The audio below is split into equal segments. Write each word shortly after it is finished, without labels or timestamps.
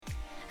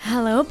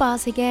Hello,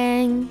 Bossy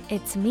Gang.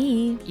 It's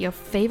me, your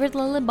favorite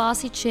little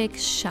bossy chick,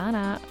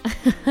 Shana.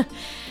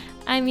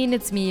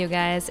 It's me, you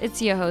guys.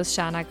 It's your host,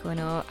 Shana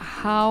Kuno.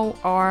 How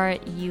are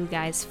you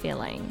guys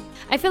feeling?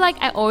 I feel like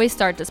I always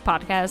start this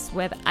podcast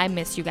with I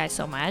miss you guys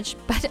so much.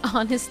 But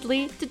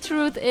honestly, the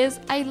truth is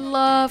I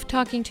love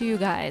talking to you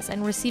guys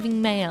and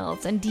receiving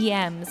mails and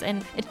DMs.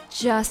 And it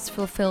just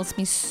fulfills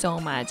me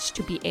so much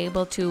to be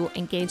able to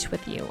engage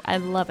with you. I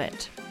love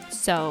it.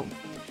 So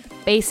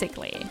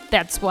basically,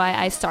 that's why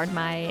I start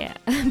my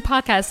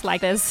podcast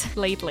like this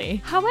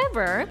lately.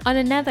 However, on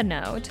another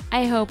note,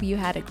 I hope you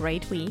had a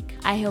great week.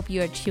 I hope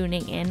you are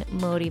tuning in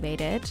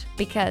motivated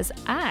because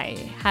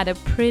I had a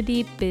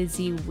pretty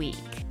busy week.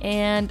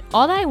 And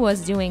all I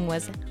was doing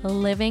was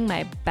living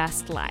my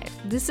best life.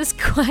 This is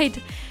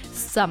quite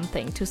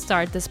something to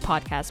start this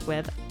podcast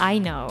with. I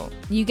know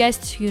you guys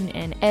tune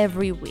in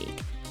every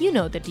week. You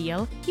know the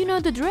deal, you know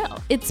the drill.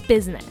 It's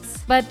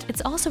business. But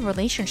it's also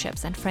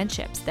relationships and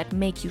friendships that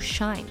make you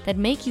shine, that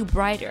make you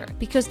brighter.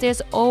 Because there's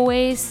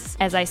always,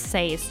 as I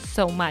say,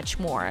 so much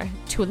more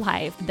to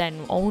life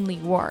than only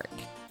work.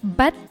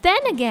 But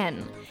then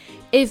again,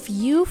 if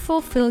you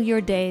fulfill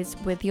your days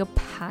with your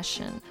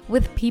passion,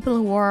 with people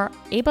who are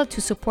able to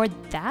support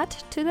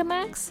that to the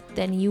max,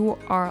 then you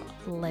are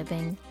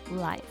living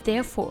life.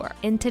 Therefore,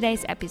 in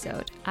today's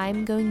episode,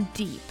 I'm going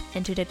deep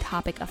into the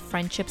topic of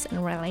friendships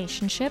and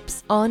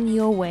relationships on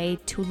your way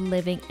to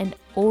living an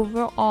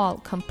overall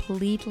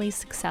completely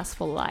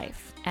successful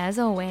life. As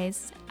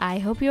always, I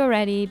hope you're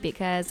ready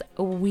because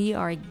we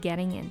are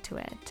getting into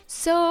it.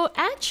 So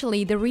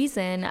actually, the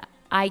reason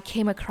I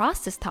came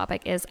across this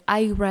topic is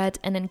I read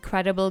an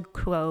incredible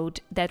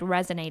quote that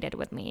resonated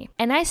with me.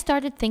 And I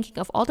started thinking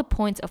of all the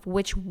points of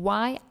which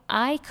why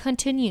I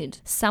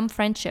continued some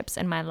friendships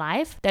in my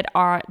life that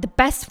are the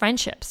best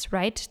friendships,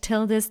 right,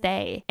 till this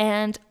day.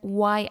 And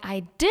why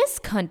I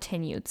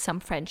discontinued some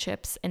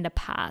friendships in the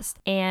past.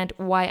 And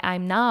why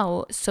I'm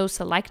now so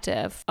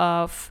selective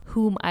of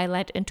whom I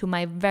let into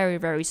my very,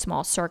 very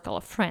small circle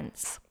of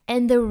friends.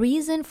 And the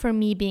reason for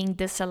me being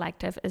this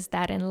selective is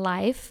that in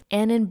life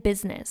and in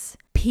business,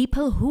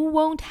 people who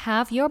won't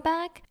have your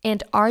back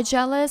and are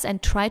jealous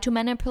and try to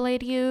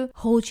manipulate you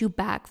hold you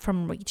back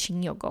from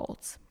reaching your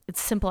goals. It's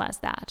simple as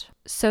that.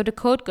 So the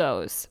quote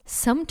goes,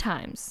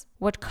 sometimes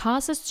what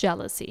causes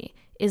jealousy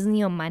isn't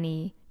your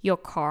money, your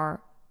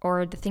car,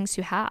 or the things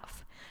you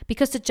have.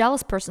 Because the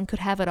jealous person could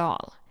have it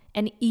all,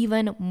 and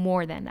even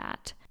more than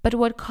that. But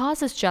what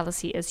causes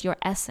jealousy is your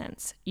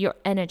essence, your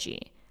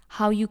energy,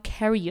 how you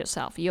carry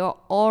yourself, your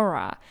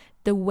aura,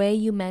 the way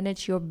you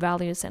manage your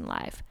values in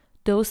life,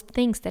 those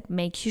things that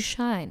make you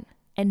shine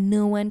and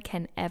no one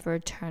can ever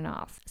turn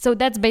off. So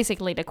that's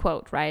basically the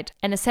quote, right?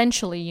 And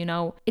essentially,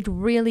 it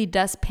really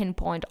does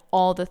pinpoint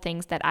all the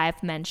things that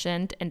I've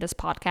mentioned in this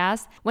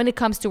podcast when it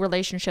comes to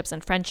relationships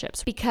and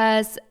friendships,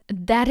 because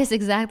that is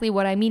exactly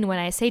what I mean when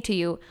I say to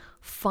you,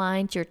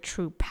 find your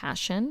true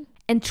passion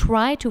and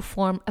try to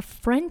form a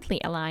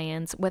friendly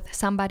alliance with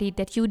somebody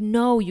that you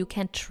know you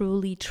can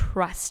truly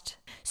trust.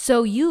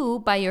 So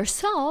you by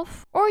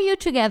yourself or you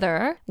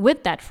together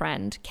with that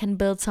friend can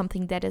build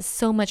something that is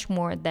so much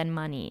more than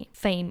money,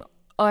 fame,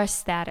 or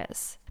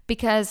status.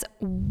 Because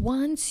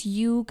once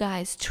you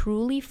guys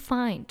truly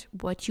find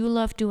what you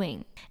love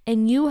doing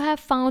and you have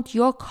found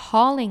your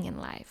calling in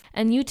life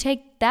and you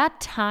take that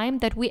time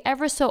that we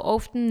ever so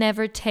often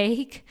never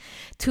take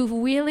to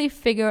really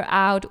figure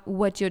out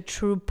what your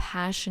true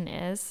passion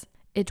is,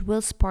 it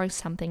will spark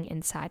something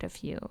inside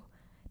of you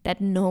that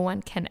no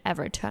one can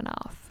ever turn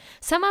off.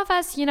 Some of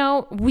us,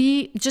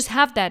 we just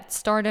have that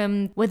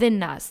stardom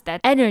within us, that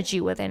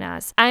energy within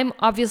us. I'm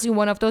obviously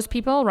one of those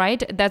people,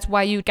 right? That's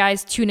why you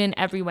guys tune in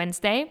every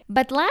Wednesday.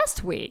 But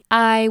last week,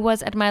 I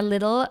was at my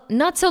little,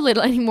 not so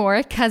little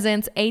anymore,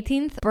 cousin's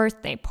 18th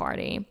birthday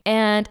party.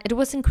 And it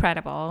was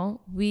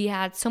incredible. We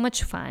had so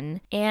much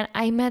fun. And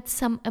I met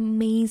some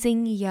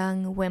amazing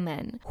young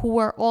women who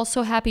were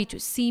also happy to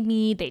see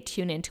me. They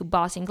tune into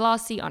Bossy and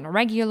Glossy on a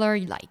regular,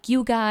 like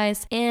you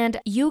guys. And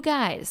you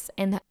guys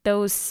and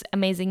those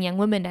amazing young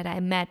women that I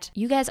met,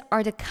 you guys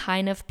are the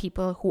kind of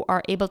people who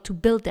are able to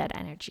build that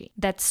energy,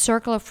 that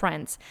circle of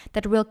friends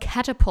that will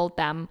catapult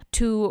them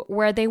to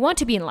where they want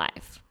to be in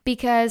life.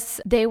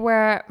 Because they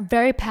were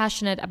very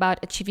passionate about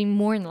achieving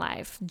more in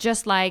life,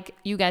 just like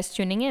you guys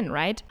tuning in,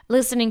 right?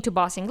 Listening to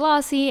Bossy and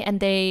Glossy, and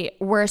they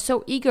were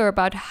so eager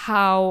about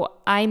how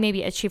I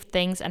maybe achieve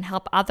things and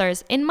help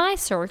others in my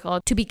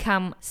circle to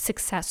become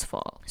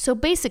successful. So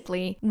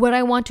basically, what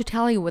I want to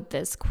tell you with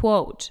this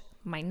quote,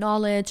 my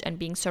knowledge and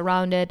being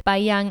surrounded by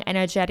young,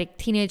 energetic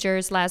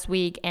teenagers last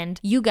week and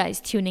you guys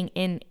tuning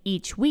in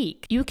each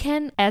week, you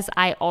can, as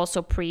I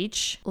also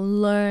preach,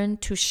 learn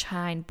to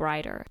shine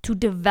brighter, to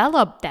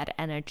develop that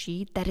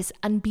energy that is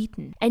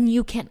unbeaten. And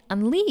you can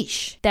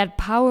unleash that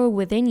power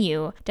within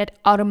you that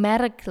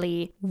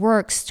automatically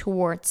works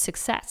towards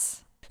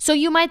success. So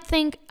you might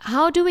think,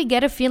 how do we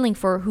get a feeling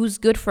for who's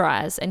good for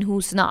us and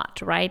who's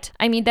not, right?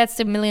 That's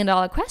the $1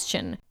 million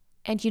question.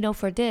 And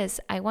for this,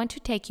 I want to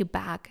take you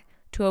back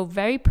to a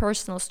very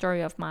personal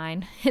story of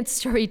mine. It's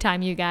story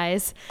time, you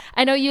guys.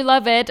 I know you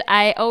love it.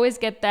 I always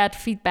get that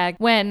feedback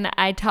when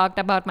I talked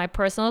about my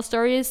personal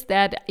stories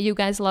that you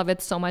guys love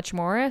it so much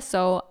more.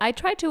 So I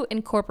try to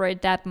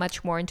incorporate that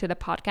much more into the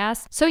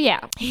podcast. So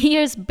yeah,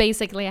 here's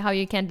basically how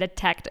you can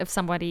detect if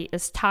somebody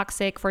is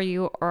toxic for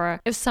you or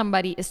if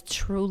somebody is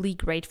truly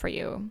great for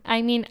you.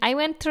 I mean, I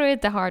went through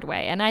it the hard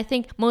way, and I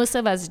think most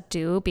of us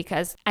do,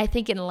 because I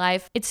think in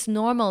life it's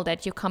normal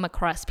that you come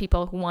across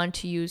people who want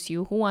to use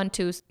you, who want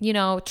to,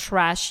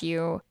 trash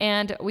you.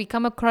 And we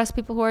come across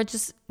people who are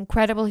just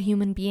incredible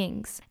human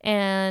beings.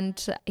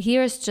 And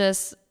here's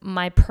just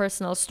my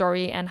personal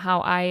story and how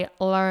I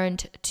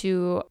learned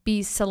to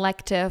be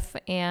selective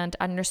and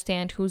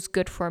understand who's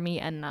good for me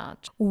and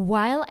not.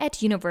 While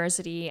at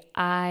university,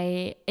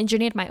 I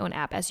engineered my own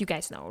app, as you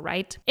guys know,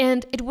 right?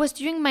 And it was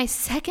during my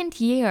second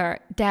year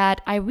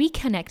that I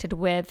reconnected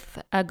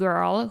with a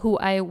girl who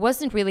I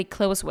wasn't really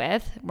close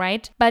with,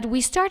 right? But we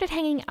started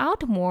hanging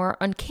out more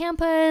on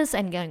campus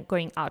and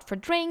going out for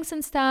drinks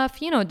and stuff.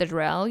 You know the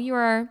drill.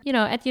 You're,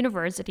 at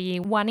university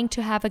wanting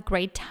to have a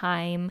great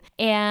time.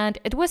 And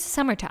it was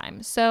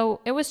summertime.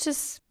 So it was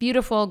just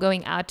beautiful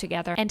going out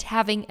together and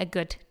having a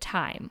good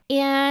time.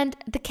 And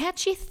the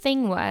catchy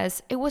thing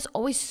was, it was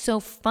always so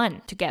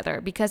fun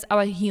together because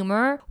our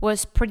humor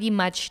was pretty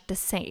much the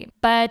same.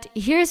 But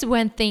here's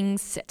when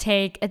things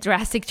take a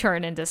drastic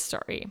turn in this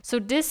story. So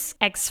this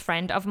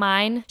ex-friend of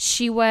mine,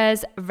 she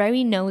was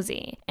very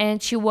nosy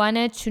and she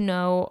wanted to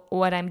know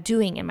what I'm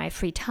doing in my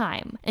free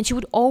time. And she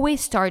would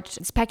always start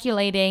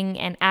speculating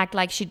and act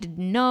like she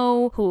didn't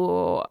know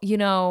who,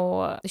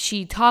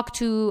 she talked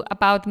to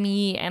about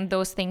me and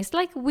those things,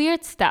 like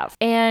weird stuff.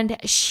 And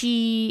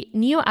she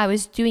knew I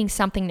was doing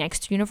something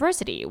next to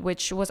university,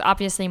 which was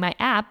obviously my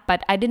app,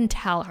 but I didn't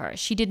tell her.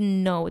 She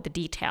didn't know the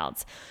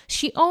details.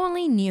 She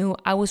only knew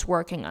I was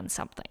working on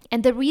something.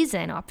 And the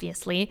reason,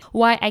 obviously,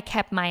 why I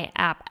kept my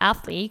app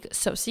Athlete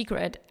so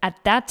secret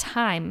at that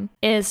time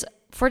is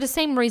for the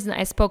same reason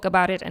I spoke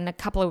about it in a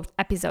couple of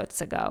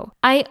episodes ago.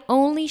 I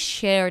only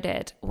shared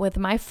it with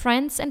my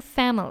friends and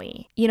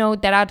family,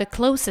 that are the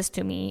closest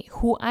to me,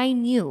 who I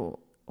knew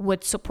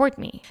would support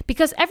me,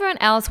 because everyone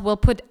else will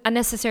put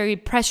unnecessary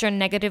pressure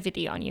and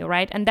negativity on you,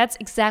 right? And that's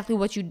exactly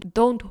what you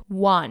don't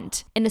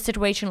want in a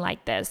situation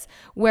like this,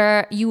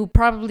 where you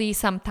probably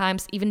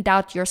sometimes even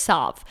doubt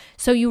yourself.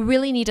 So you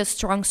really need a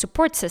strong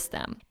support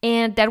system.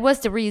 And that was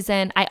the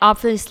reason I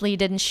obviously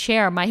didn't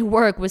share my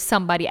work with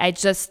somebody I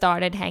just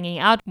started hanging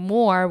out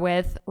more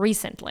with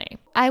recently.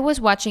 I was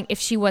watching if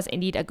she was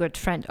indeed a good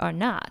friend or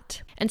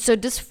not. And so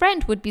this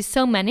friend would be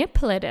so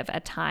manipulative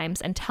at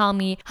times and tell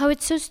me how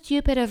it's so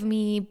stupid of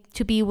me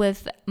to be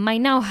with my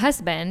now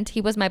husband. He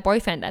was my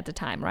boyfriend at the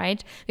time,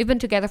 right? We've been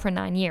together for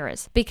 9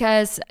 years,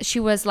 because she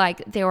was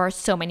like, there are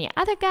so many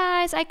other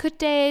guys I could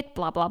date,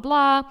 blah, blah,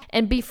 blah.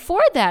 And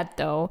before that,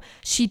 though,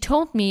 she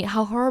told me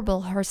how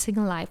horrible her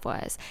single life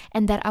was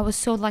and that I was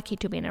so lucky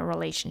to be in a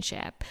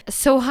relationship.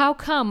 So how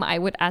come, I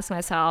would ask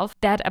myself,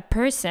 that a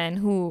person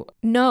who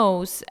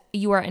knows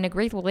you are in a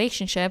great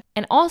relationship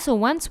and also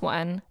wants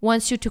one,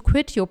 wants you to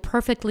quit your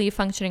perfectly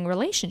functioning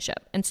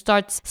relationship and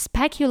starts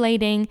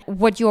speculating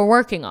what you're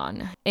working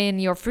on in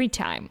your free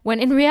time, when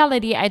in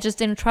reality I just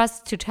didn't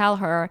trust to tell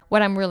her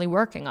what I'm really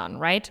working on,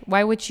 right?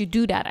 Why would you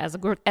do that as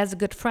a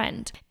good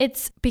friend?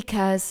 It's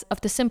because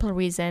of the simple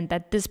reason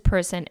that this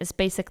person is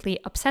basically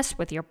obsessed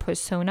with your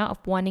persona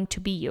of wanting to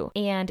be you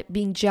and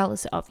being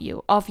jealous of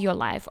you, of your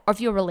life,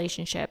 of your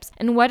relationships,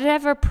 and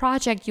whatever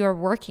project you're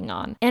working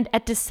on. And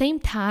at the same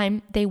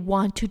time, they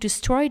want to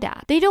destroy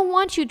that. They don't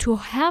want you to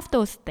have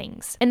those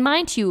things. And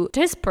mind you,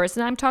 this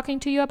person I'm talking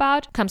to you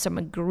about comes from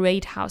a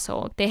great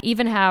household. They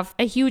even have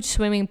a huge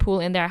swimming pool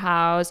in their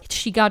house.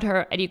 She got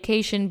her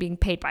education being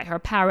paid by her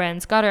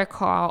parents, got her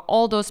car,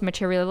 all those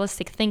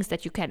materialistic things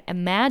that you can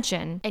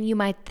imagine. And you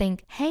might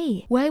think,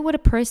 hey, why would a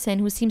person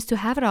who seems to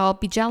have it all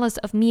be jealous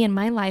of me and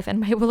my life and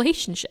my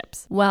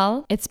relationships?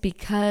 Well, it's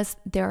because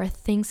there are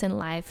things in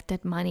life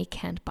that money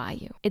can't buy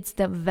you. It's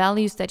the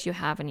values that you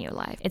have in your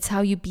life. It's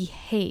how you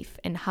behave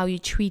and how you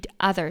treat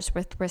others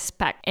with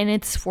respect. And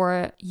it's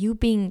for you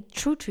being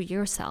true to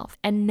yourself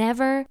and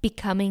never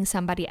becoming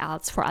somebody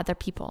else for other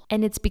people.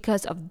 And it's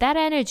because of that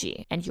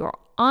energy and your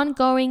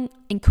ongoing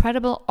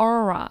incredible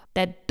aura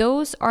that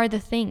those are the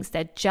things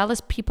that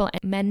jealous people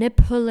and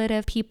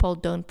manipulative people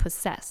don't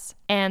possess.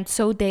 And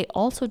so they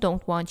also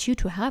don't want you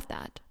to have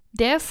that.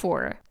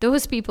 Therefore,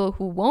 those people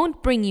who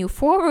won't bring you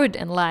forward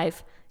in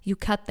life, you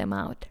cut them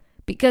out.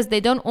 Because they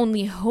don't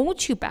only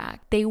hold you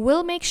back, they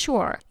will make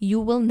sure you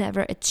will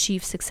never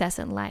achieve success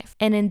in life.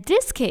 And in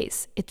this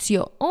case, it's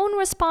your own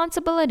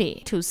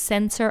responsibility to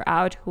censor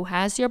out who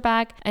has your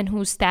back and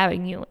who's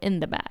stabbing you in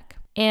the back.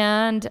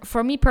 And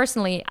for me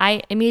personally,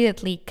 I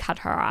immediately cut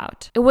her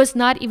out. It was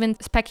not even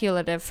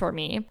speculative for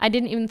me. I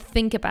didn't even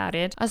think about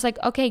it. I was like,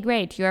 okay,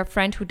 great. You're a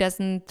friend who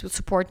doesn't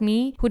support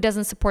me, who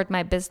doesn't support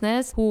my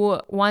business,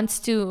 who wants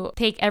to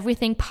take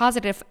everything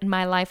positive in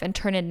my life and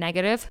turn it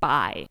negative.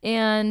 Bye.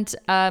 And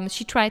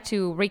she tried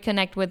to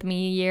reconnect with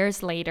me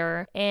years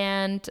later.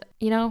 And,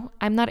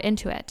 I'm not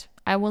into it.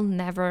 I will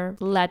never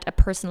let a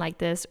person like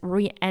this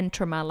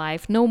re-enter my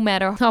life, no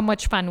matter how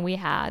much fun we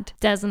had.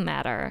 Doesn't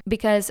matter,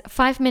 because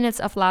 5 minutes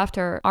of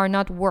laughter are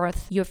not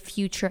worth your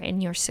future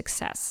and your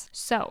success.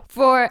 So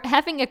for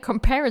having a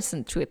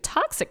comparison to a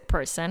toxic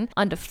person,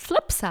 on the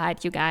flip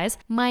side, you guys,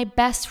 my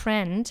best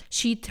friend,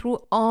 she through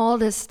all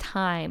this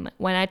time,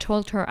 when I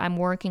told her I'm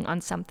working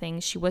on something,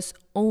 she was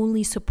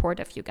only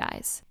supportive, you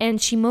guys.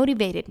 And she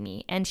motivated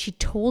me, and she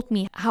told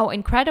me how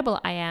incredible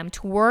I am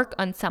to work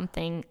on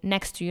something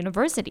next to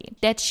university,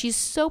 that she's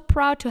so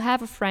proud to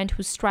have a friend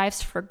who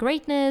strives for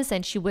greatness,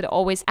 and she would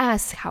always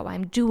ask how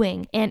I'm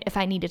doing and if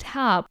I needed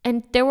help.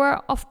 And there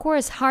were, of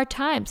course, hard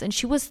times, and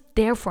she was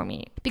there for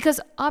me. Because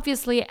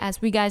obviously, as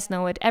we guys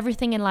know it,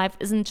 everything in life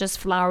isn't just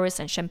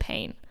flowers and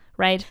champagne.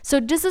 Right? So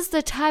this is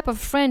the type of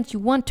friend you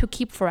want to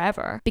keep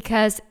forever,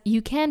 because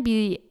you can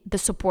be the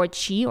support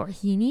she or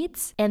he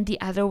needs and the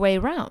other way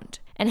around.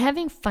 And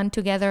having fun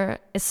together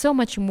is so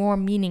much more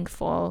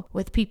meaningful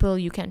with people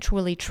you can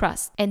truly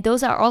trust. And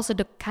those are also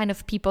the kind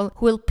of people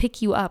who will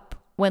pick you up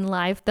when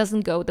life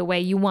doesn't go the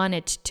way you want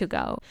it to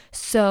go.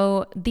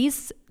 So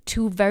these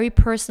two very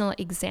personal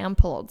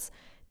examples,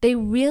 they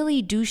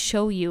really do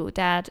show you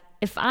that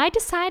if I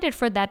decided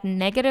for that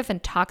negative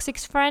and toxic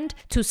friend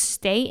to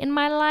stay in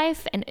my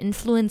life and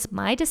influence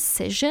my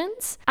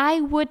decisions,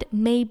 I would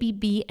maybe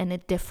be in a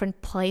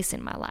different place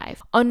in my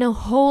life, on a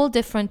whole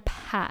different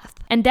path.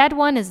 And that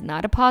one is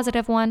not a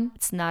positive one.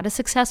 It's not a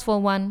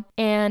successful one.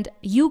 And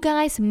you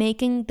guys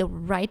making the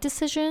right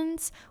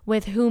decisions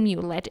with whom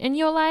you let in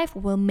your life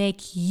will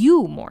make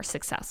you more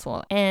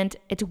successful. And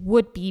it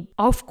would be,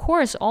 of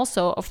course,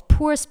 also of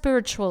poor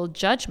spiritual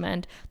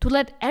judgment to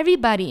let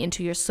everybody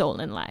into your soul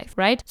in life,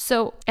 right?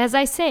 So, as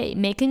I say,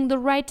 making the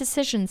right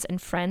decisions in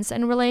friends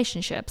and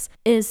relationships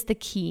is the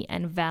key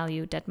and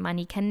value that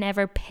money can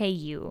never pay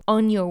you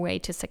on your way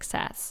to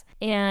success.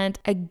 And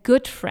a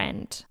good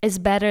friend is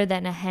better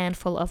than a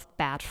handful of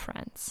bad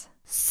friends.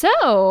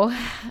 So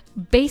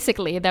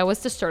basically, that was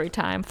the story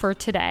time for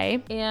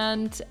today.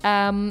 And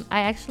I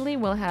actually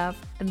will have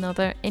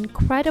another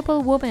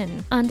incredible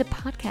woman on the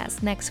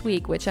podcast next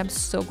week, which I'm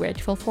so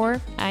grateful for.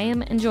 I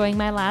am enjoying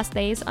my last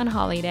days on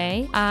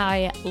holiday.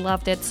 I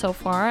loved it so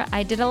far.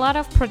 I did a lot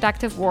of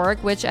productive work,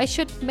 which I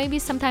should maybe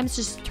sometimes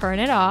just turn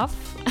it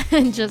off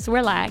and just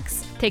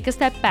relax, take a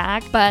step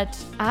back. But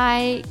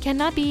I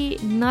cannot be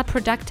not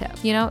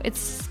productive. You know,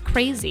 it's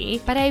crazy,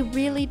 but I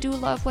really do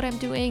love what I'm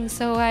doing,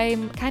 so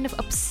I'm kind of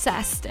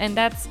obsessed, and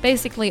that's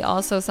basically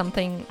also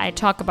something I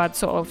talk about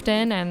so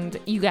often, and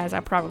you guys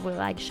are probably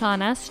like,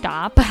 Shauna,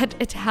 stop, but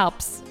it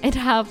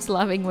helps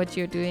loving what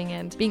you're doing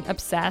and being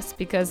obsessed,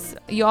 because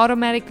you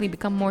automatically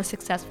become more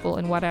successful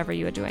in whatever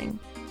you're doing.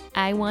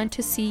 I want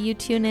to see you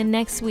tune in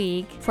next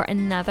week for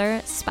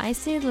another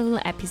spicy little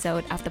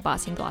episode of the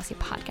Bossy and Glossy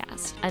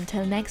podcast.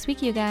 Until next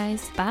week, you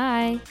guys,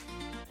 bye!